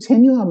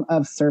continuum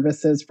of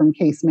services from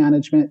case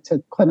management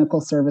to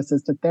clinical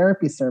services to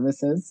therapy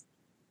services.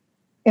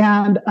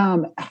 And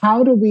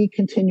how do we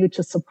continue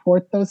to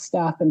support those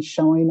staff in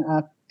showing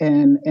up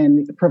and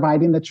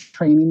providing the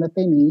training that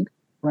they need,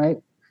 right?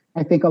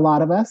 I think a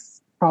lot of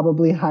us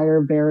probably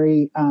hire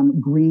very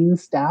green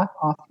staff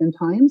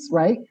oftentimes,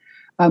 right?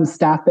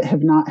 Staff that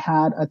have not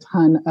had a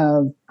ton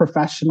of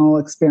professional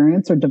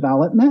experience or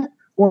development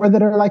or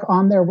that are like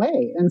on their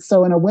way. And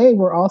so in a way,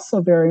 we're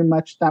also very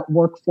much that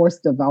workforce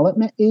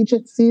development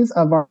agencies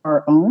of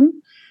our own,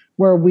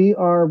 where we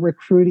are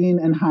recruiting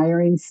and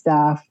hiring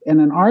staff, and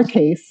in our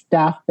case,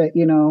 staff that,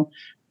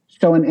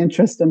 show an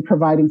interest in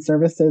providing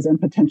services and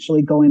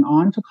potentially going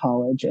on to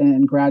college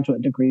and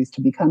graduate degrees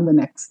to become the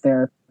next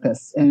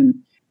therapists and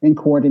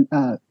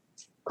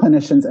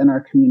clinicians in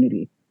our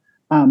community,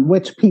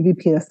 which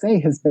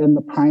PVPSA has been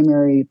the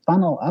primary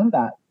funnel of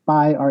that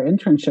by our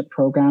internship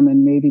program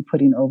and maybe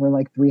putting over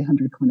like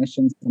 300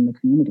 clinicians in the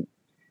community.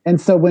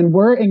 And so when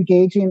we're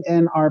engaging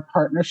in our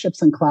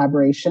partnerships and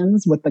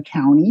collaborations with the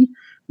county,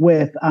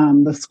 with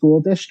the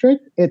school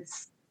district,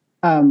 it's,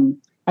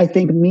 I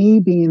think me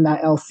being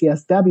that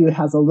LCSW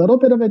has a little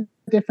bit of a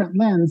different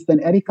lens than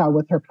Erika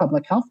with her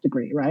public health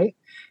degree, right?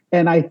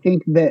 And I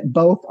think that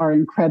both are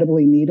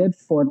incredibly needed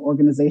for an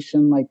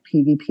organization like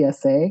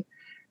PVPSA.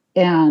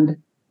 And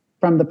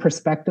from the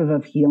perspective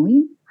of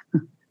healing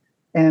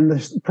and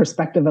the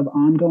perspective of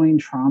ongoing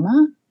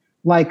trauma,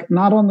 like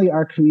not only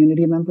our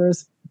community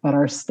members, but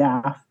our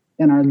staff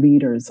and our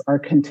leaders are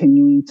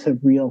continuing to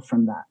reel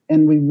from that.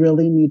 And we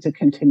really need to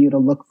continue to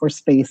look for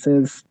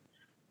spaces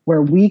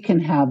where we can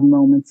have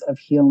moments of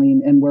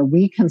healing and where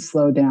we can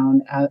slow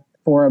down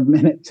for a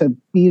minute to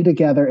be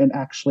together and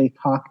actually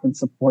talk and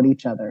support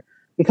each other,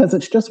 because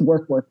it's just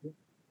work.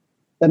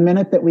 The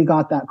minute that we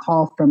got that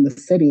call from the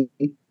city,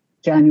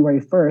 January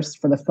 1st,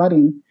 for the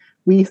flooding,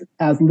 we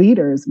as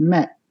leaders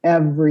met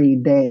every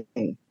day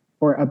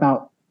for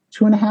about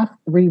 2.5,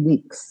 3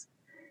 weeks.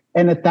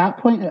 And at that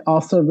point, it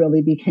also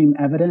really became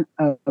evident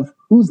of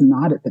who's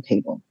not at the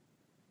table,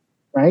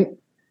 right?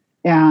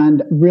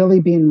 And really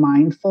being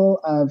mindful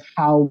of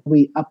how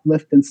we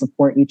uplift and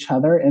support each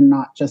other and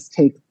not just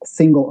take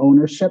single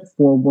ownership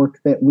for work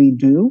that we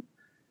do,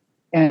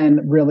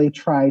 and really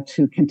try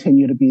to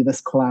continue to be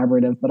this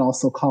collaborative, but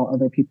also call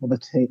other people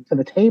to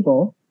the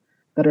table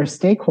that are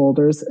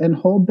stakeholders and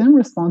hold them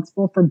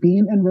responsible for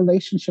being in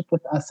relationship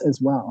with us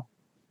as well.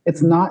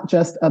 It's not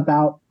just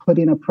about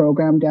putting a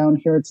program down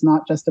here. It's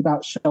not just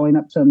about showing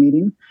up to a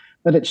meeting,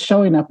 but it's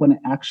showing up when it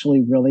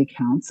actually really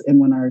counts and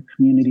when our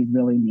community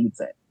really needs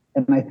it.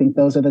 And I think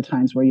those are the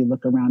times where you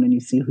look around and you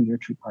see who your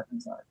true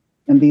partners are.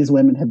 And these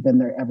women have been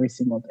there every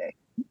single day.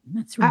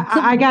 That's right.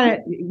 I got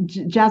it,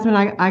 Jasmine.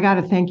 I got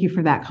to thank you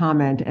for that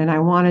comment, and I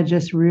want to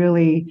just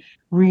really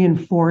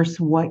reinforce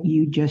what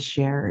you just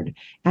shared.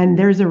 And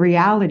there's a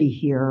reality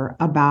here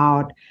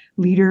about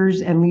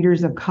leaders and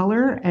leaders of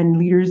color, and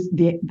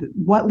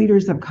what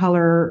leaders of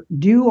color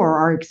do or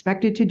are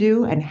expected to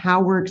do, and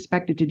how we're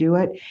expected to do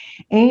it,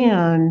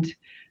 and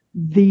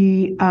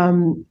the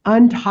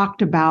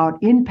untalked about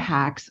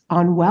impacts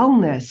on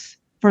wellness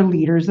for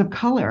leaders of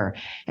color.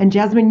 And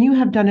Jasmine, you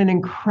have done an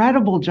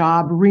incredible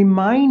job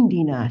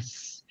reminding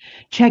us,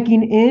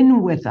 checking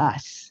in with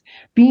us,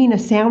 being a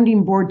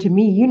sounding board to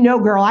me. You know,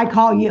 girl, I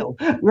call you,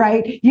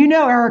 right? You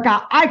know,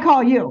 Erica, I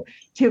call you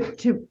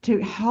to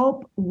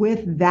help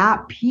with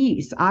that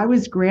piece. I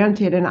was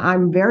granted, and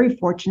I'm very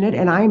fortunate,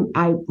 and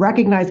I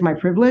recognize my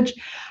privilege.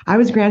 I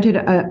was granted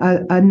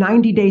a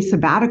 90-day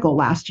sabbatical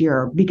last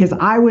year because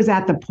I was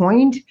at the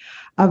point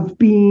of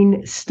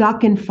being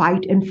stuck in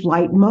fight and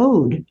flight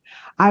mode.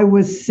 I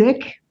was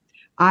sick.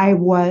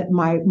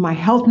 My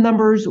health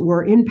numbers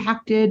were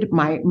impacted.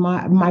 My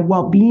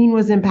well-being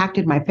was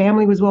impacted. My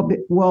family was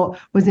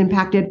was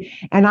impacted,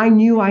 and I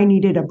knew I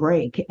needed a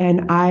break.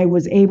 And I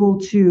was able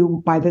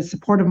to, by the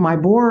support of my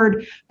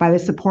board, by the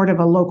support of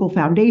a local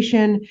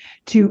foundation,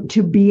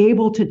 to be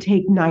able to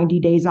take 90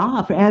 days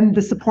off, and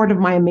the support of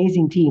my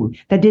amazing team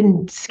that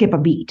didn't skip a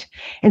beat.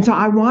 And so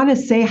I want to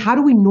say, how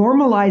do we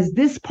normalize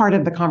this part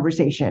of the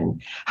conversation?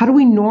 How do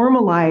we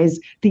normalize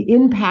the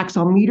impacts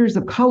on leaders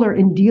of color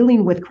in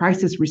dealing with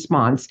crisis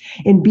response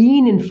and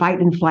being in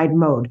fight and flight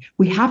mode?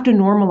 We have to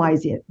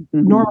normalize it.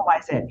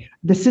 Normalize it.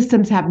 The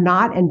systems have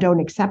not and don't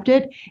accept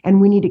it,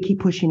 and we need to keep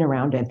pushing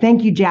around it.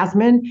 Thank you,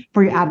 Jasmine,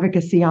 for your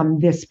advocacy on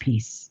this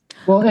piece.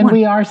 Well, and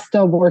we are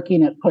still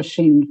working at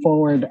pushing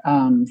forward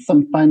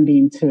some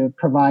funding to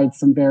provide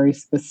some very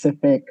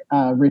specific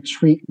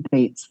retreat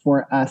dates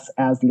for us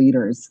as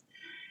leaders.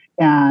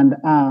 And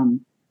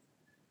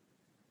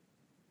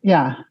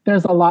yeah,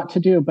 there's a lot to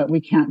do, but we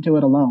can't do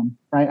it alone,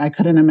 right? I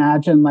couldn't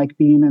imagine like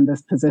being in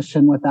this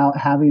position without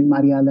having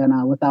Maria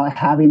Elena, without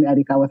having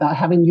Erica, without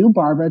having you,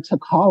 Barbara, to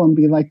call and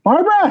be like,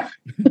 Barbara,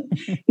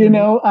 you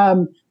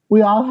know,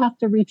 we all have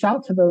to reach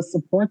out to those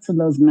supports and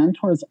those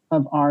mentors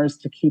of ours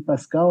to keep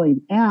us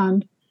going.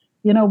 And,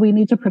 you know, we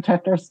need to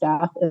protect our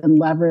staff and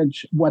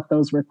leverage what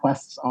those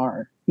requests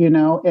are, you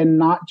know, and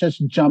not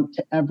just jump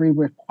to every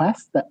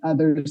request that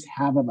others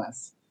have of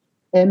us.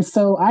 And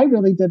so I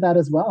really did that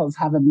as well, as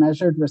have a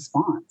measured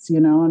response, you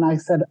know, and I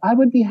said, I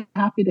would be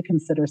happy to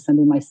consider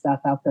sending my staff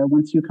out there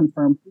once you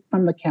confirm who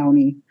from the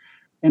county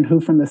and who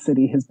from the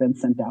city has been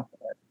sent out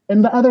there,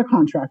 and the other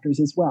contractors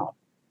as well.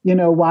 You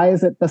know, why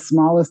is it the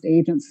smallest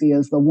agency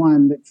is the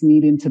one that's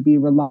needing to be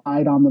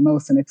relied on the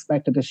most and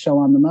expected to show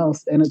on the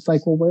most? And it's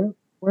like, well,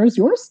 where's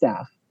your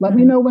staff? Let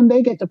me know when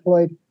they get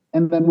deployed,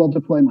 and then we'll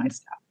deploy my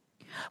staff.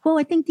 Well,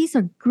 I think these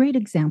are great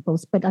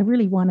examples, but I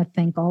really want to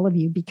thank all of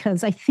you,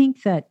 because I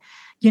think that,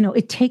 you know,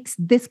 it takes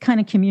this kind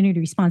of community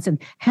response, and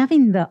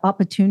having the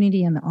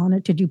opportunity and the honor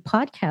to do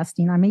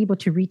podcasting, I'm able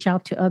to reach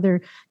out to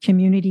other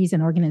communities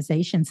and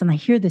organizations, and I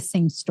hear the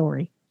same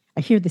story.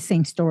 I hear the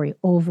same story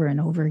over and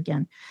over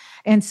again.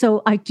 And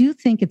so I do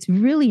think it's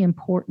really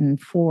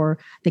important for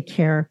the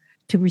care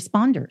to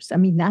responders. I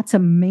mean, that's a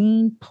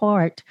main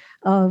part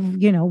of,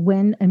 you know,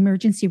 when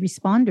emergency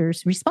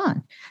responders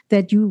respond,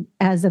 that you,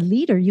 as a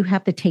leader, you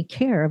have to take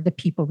care of the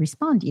people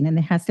responding, and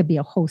there has to be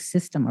a whole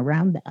system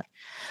around that.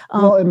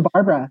 Well, and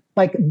Barbara,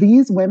 like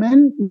these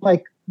women,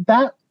 like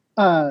that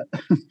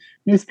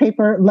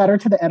newspaper letter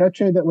to the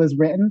editor that was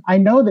written, I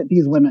know that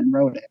these women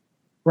wrote it,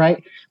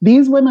 right?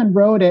 These women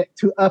wrote it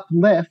to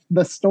uplift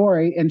the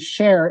story and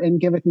share and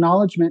give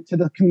acknowledgement to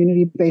the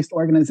community-based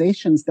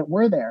organizations that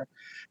were there.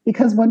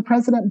 Because when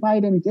President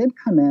Biden did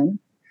come in,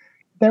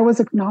 there was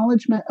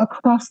acknowledgement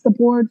across the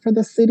board for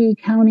the city,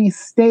 county,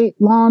 state,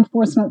 law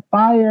enforcement,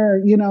 fire,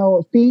 you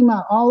know,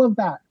 FEMA, all of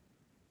that.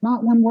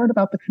 Not one word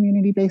about the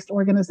community-based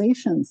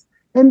organizations.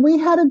 And we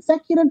had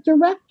executive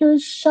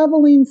directors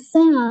shoveling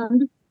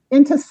sand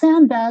into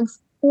sandbags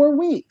for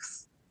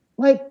weeks.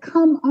 Like,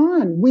 come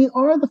on. We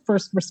are the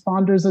first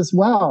responders as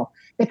well.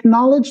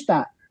 Acknowledge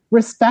that.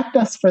 Respect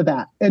us for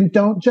that, and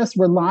don't just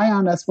rely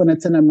on us when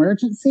it's an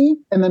emergency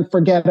and then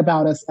forget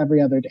about us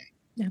every other day.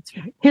 That's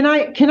right.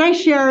 Can I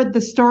share the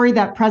story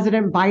that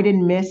President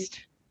Biden missed?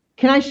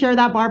 Can I share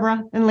that,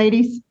 Barbara and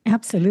ladies?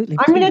 Absolutely.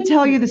 I'm going to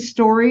tell you the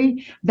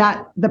story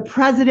that the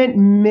president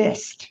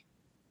missed.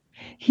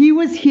 He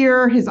was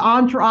here. His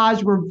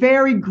entourage were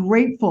very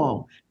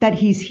grateful that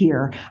he's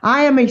here.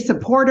 I am a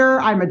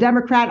supporter. I'm a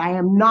Democrat. I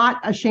am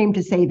not ashamed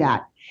to say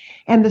that.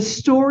 And the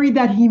story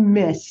that he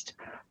missed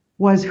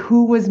was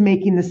who was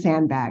making the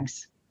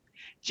sandbags.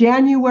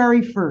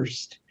 January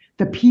 1st,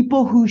 the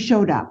people who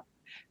showed up,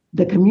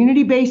 the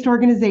community-based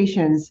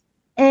organizations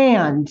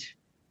and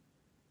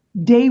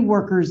day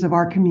workers of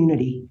our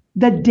community,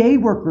 the day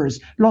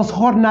workers, los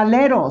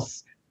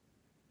jornaleros,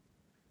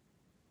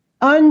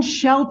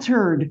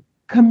 unsheltered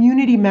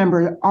community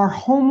members, our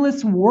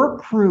homeless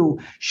work crew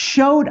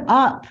showed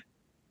up.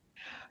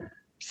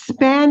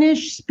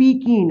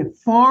 Spanish-speaking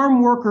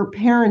farm worker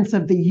parents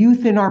of the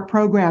youth in our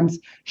programs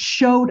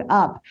showed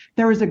up.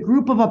 There was a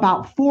group of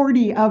about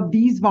 40 of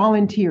these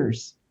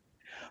volunteers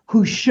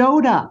who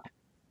showed up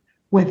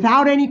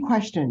without any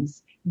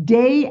questions,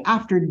 day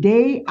after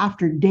day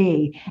after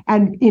day.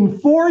 And in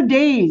 4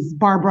 days,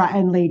 Barbara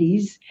and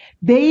ladies,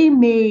 they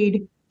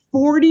made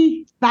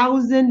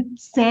 40,000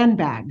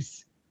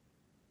 sandbags.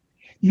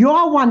 Yo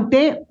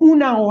aguanté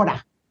una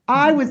hora.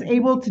 I was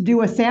able to do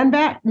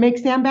make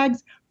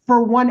sandbags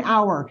for 1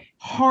 hour.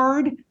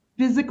 Hard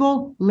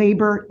physical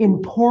labor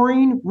in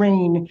pouring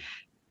rain.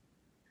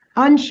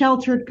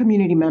 Unsheltered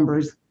community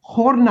members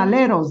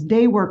jornaleros,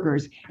 day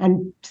workers,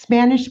 and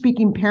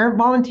Spanish-speaking parent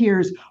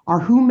volunteers are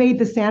who made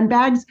the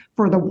sandbags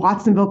for the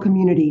Watsonville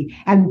community.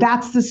 And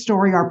that's the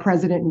story our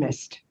president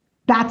missed.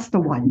 That's the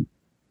one.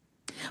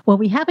 Well,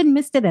 we haven't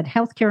missed it at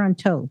Healthcare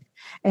Untold.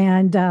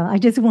 And I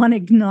just want to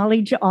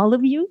acknowledge all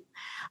of you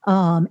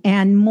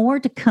and more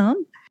to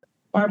come.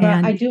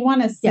 Barbara, I do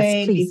want to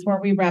say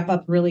before we wrap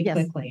up really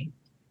quickly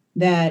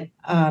that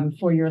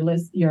for your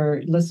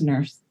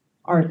listeners,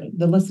 or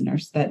the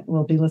listeners that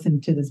will be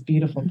listening to this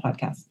beautiful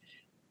podcast,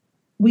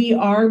 we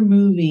are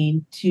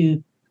moving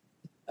to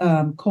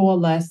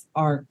coalesce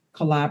our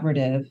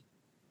collaborative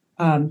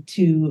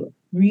to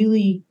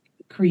really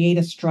create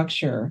a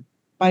structure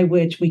by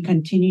which we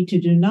continue to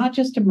do not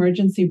just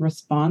emergency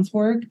response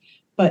work,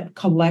 but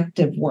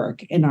collective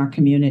work in our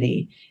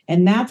community.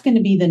 And that's going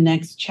to be the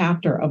next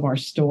chapter of our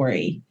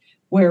story,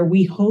 where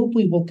we hope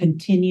we will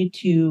continue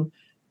to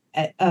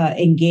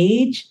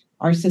engage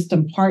our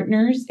system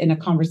partners in a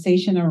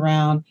conversation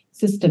around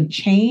system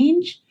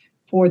change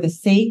for the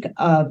sake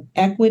of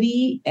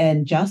equity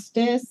and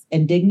justice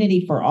and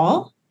dignity for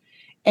all.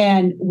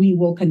 And we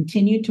will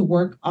continue to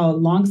work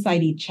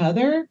alongside each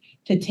other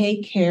to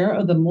take care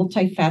of the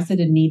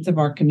multifaceted needs of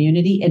our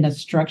community in a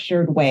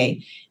structured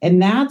way.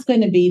 And that's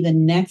going to be the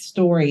next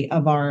story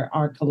of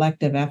our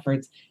collective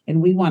efforts.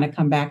 And we want to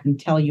come back and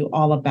tell you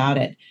all about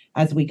it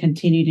as we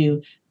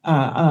continue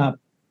to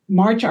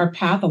march our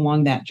path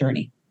along that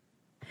journey.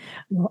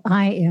 Well,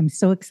 I am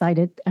so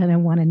excited and I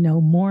want to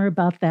know more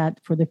about that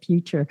for the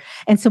future.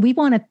 And so we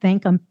want to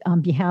thank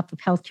on behalf of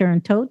Healthcare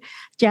Untold.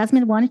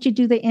 Jasmine, why don't you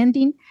do the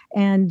ending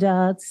and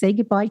say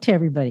goodbye to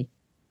everybody?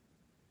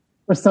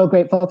 We're so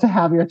grateful to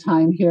have your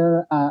time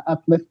here,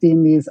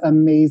 uplifting these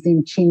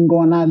amazing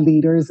chingona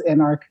leaders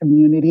in our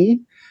community.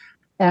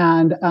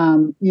 And,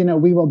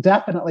 we will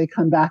definitely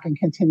come back and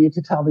continue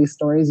to tell these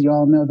stories. You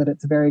all know that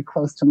it's very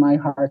close to my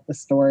heart, the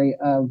story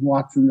of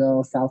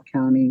Watsonville, South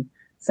County,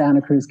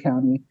 Santa Cruz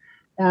County.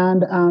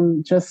 And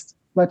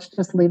let's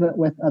just leave it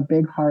with a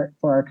big heart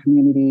for our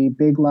community,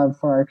 big love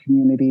for our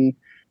community,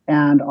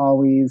 and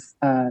always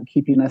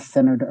keeping us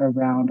centered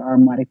around our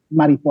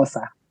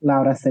mariposa,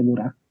 Laura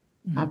Segura.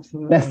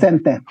 Absolutely.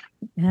 Presente.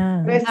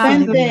 Yeah.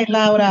 Presente,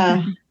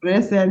 Laura.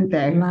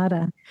 Presente.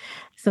 Laura.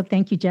 So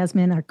thank you,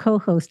 Jasmine, our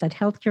co-host at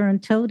Healthcare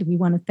Untold. We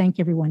want to thank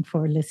everyone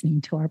for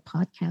listening to our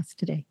podcast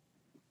today.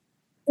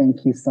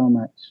 Thank you so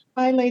much.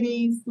 Bye,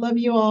 ladies. Love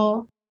you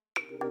all.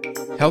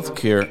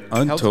 Healthcare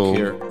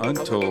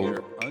Untold.